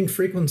astounding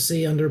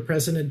frequency under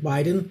President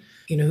Biden,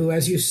 who,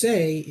 as you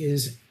say,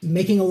 is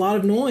making a lot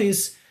of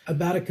noise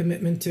about a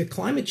commitment to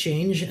climate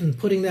change and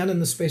putting that in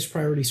the space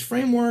priorities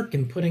framework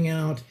and putting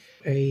out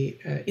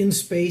a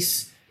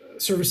in-space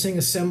servicing,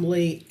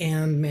 assembly,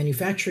 and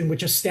manufacturing,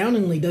 which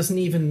astoundingly doesn't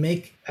even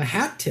make a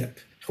hat tip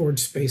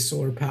towards space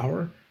solar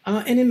power.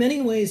 And in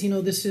many ways,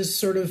 this is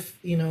sort of,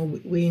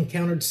 we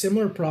encountered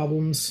similar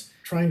problems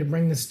trying to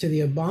bring this to the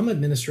Obama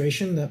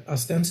administration that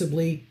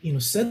ostensibly,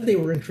 said they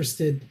were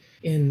interested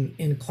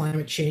in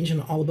climate change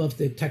and all about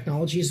the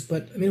technologies.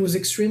 But it was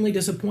extremely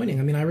disappointing.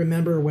 I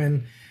remember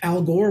when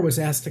Al Gore was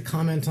asked to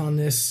comment on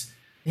this,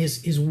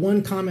 his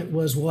one comment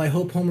was, well, I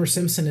hope Homer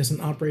Simpson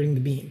isn't operating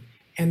the beam.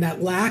 And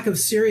that lack of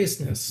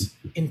seriousness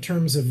in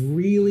terms of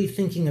really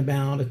thinking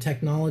about a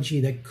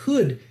technology that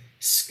could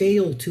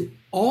scale to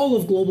all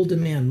of global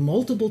demand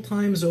multiple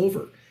times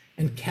over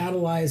and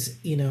catalyze,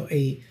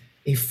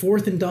 a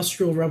fourth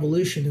industrial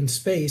revolution in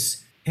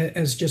space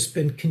has just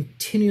been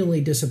continually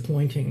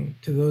disappointing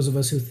to those of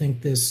us who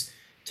think this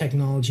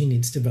technology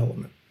needs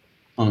development.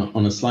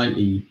 On a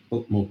slightly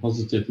more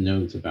positive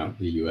note about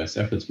the US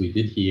efforts, we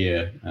did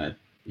hear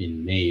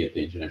in May at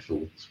the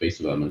International Space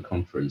Development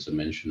Conference a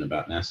mention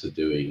about NASA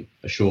doing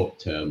a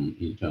short-term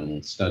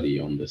internal study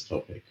on this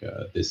topic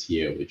this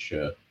year,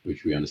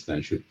 which we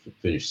understand should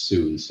finish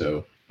soon.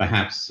 So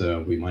perhaps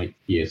we might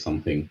hear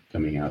something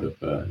coming out of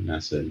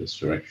NASA in this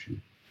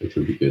direction, which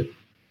would be good.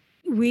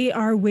 We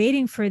are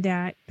waiting for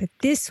that. But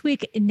this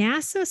week,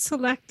 NASA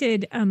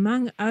selected,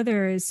 among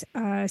others,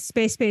 a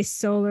space-based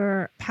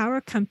solar power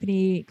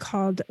company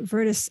called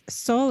Virtus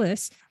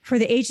Solis for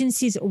the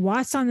agency's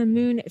Watts on the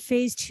Moon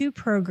Phase 2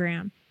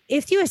 program.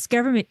 If the U.S.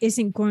 government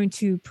isn't going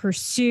to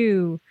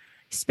pursue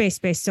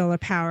space-based solar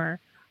power,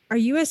 are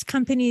U.S.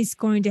 companies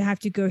going to have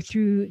to go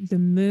through the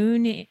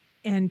moon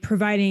and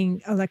providing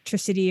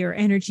electricity or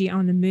energy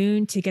on the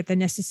moon to get the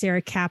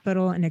necessary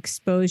capital and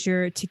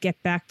exposure to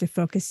get back to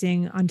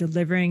focusing on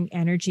delivering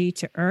energy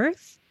to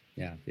Earth?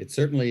 Yeah, it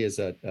certainly is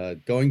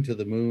going to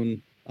the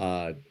moon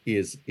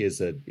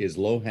is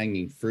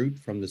low-hanging fruit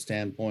from the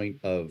standpoint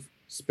of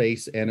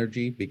space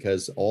energy,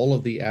 because all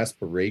of the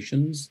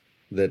aspirations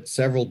that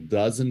several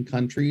dozen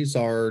countries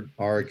are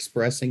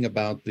expressing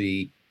about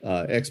the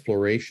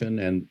exploration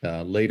and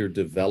later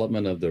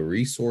development of the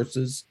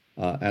resources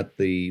at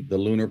the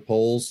lunar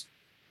poles,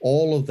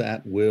 all of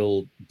that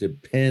will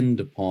depend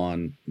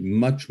upon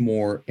much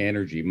more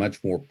energy,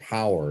 much more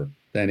power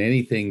than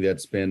anything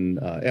that's been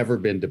ever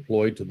been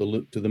deployed to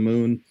the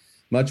moon,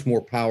 much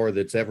more power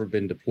that's ever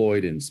been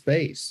deployed in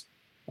space.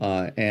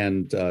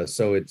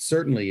 So it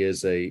certainly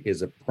is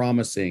a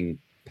promising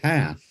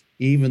path,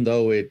 even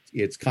though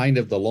it's kind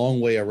of the long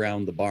way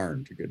around the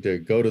barn to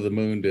go to the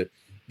moon to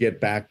get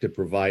back to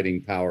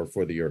providing power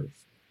for the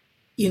Earth.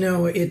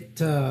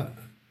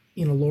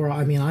 Laura,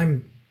 I mean,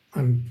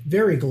 I'm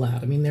very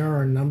glad. I mean, there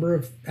are a number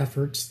of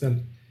efforts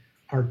that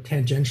are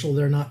tangential.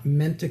 They're not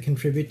meant to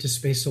contribute to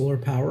space solar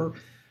power,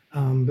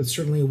 but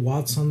certainly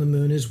Watts on the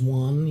Moon is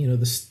one.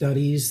 The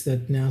studies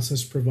that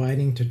NASA's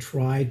providing to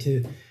try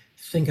to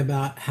think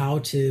about how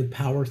to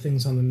power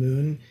things on the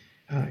moon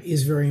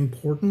is very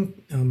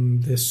important.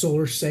 The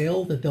solar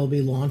sail that they'll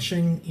be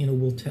launching,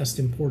 will test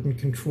important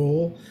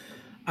control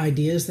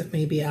ideas that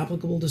may be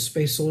applicable to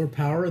space solar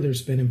power.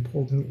 There's been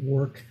important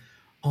work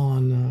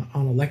on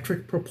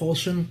electric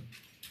propulsion.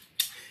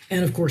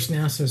 And of course,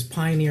 NASA has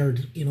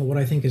pioneered, what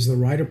I think is the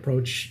right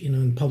approach,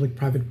 in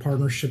public-private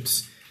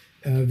partnerships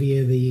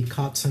via the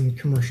COTS and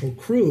Commercial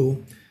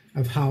Crew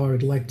of how I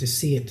would like to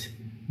see it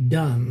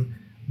done.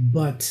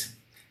 But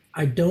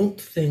I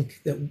don't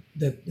think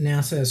that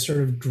NASA has sort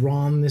of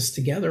drawn this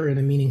together in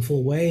a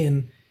meaningful way.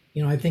 And,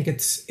 I think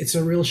it's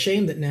a real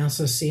shame that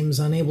NASA seems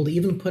unable to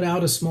even put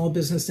out a small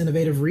business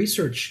innovative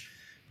research,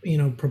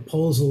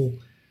 proposal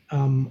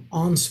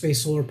on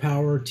space solar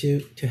power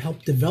to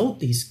help develop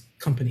these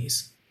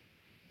companies.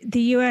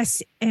 The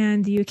US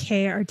and the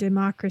UK are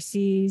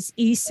democracies.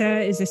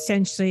 ESA is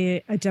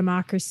essentially a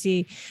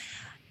democracy.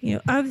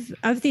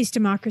 Of these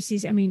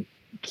democracies, I mean,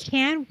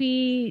 can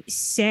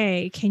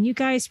you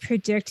guys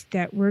predict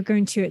that we're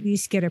going to at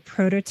least get a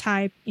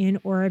prototype in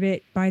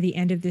orbit by the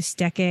end of this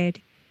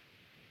decade?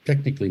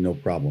 Technically, no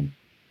problem.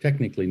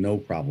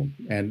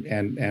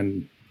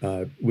 And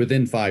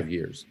within 5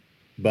 years.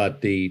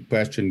 But the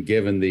question,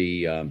 given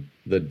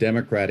the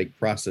democratic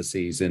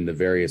processes in the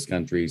various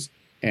countries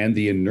and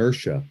the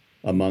inertia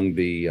among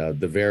the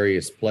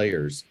various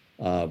players,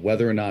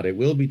 whether or not it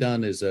will be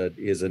done is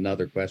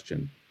another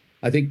question.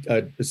 I think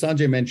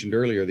Sanjay mentioned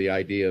earlier the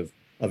idea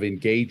of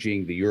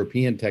engaging the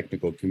European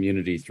technical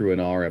community through an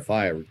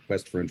RFI, a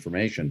request for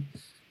information.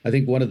 I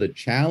think one of the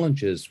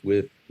challenges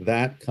with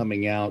that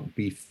coming out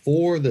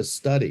before the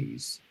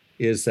studies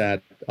is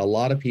that a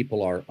lot of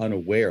people are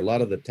unaware. A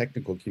lot of the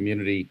technical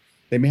community,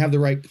 they may have the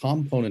right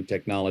component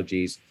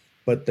technologies,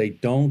 but they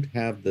don't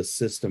have the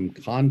system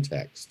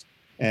context.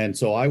 And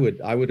so I would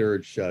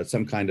urge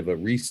some kind of a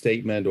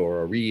restatement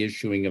or a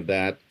reissuing of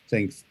that,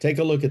 saying, take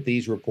a look at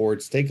these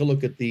reports, take a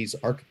look at these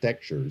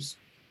architectures,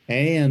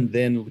 and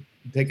then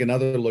take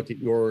another look at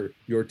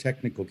your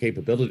technical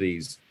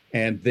capabilities,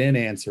 and then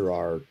answer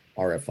our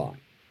RFI.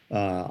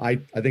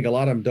 I think a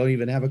lot of them don't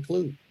even have a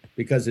clue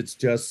because it's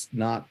just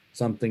not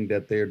something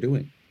that they're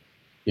doing.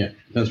 Yeah,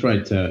 that's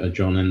right,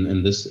 John.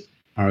 And this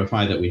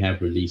RFI that we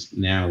have released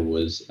now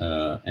was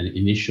an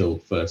initial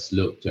first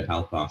look to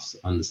help us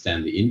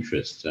understand the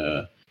interest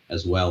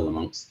as well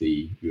amongst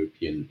the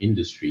European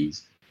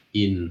industries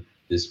in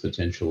this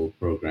potential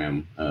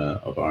program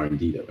of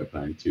R&D that we're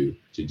planning to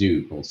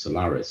do called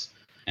Solaris,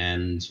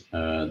 and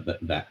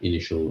that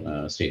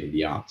initial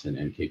state-of-the-art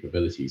and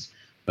capabilities.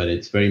 But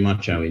it's very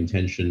much our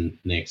intention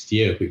next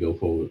year, if we go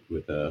forward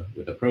with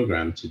a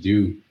program, to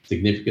do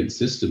significant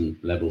system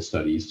level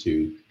studies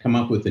to come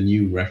up with a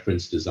new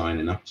reference design,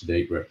 an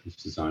up-to-date reference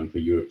design for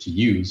Europe to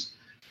use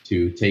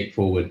to take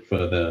forward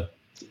further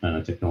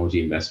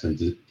technology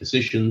investment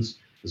decisions,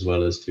 as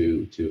well as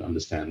to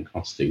understand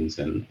costings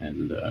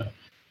and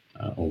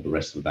all the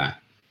rest of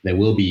that. There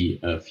will be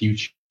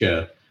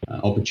future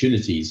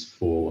opportunities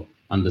for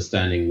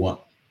understanding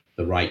what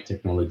the right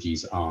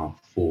technologies are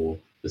for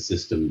the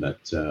system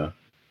that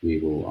we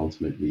will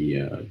ultimately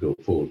go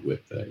forward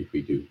with if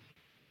we do.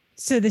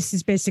 So this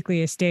is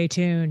basically a stay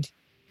tuned.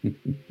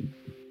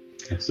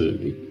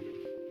 Absolutely.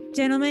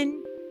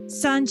 Gentlemen,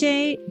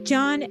 Sanjay,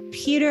 John,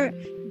 Peter,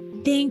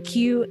 thank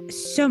you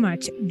so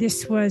much.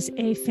 This was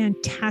a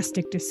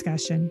fantastic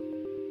discussion.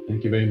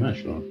 Thank you very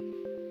much, Laura.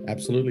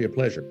 Absolutely a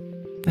pleasure.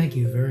 Thank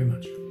you very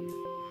much.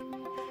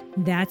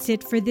 That's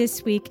it for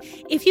this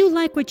week. If you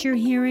like what you're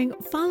hearing,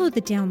 follow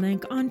the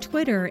Downlink on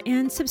Twitter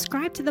and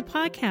subscribe to the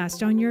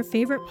podcast on your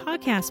favorite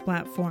podcast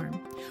platform.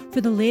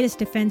 For the latest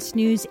defense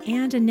news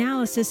and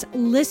analysis,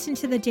 listen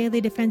to the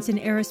Daily Defense and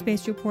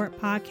Aerospace Report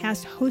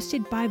podcast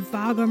hosted by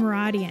Vago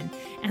Muradian,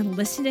 and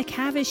listen to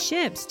Cavis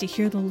Ships to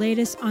hear the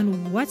latest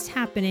on what's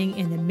happening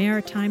in the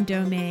maritime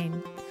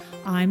domain.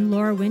 I'm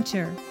Laura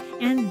Winter,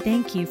 and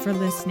thank you for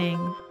listening.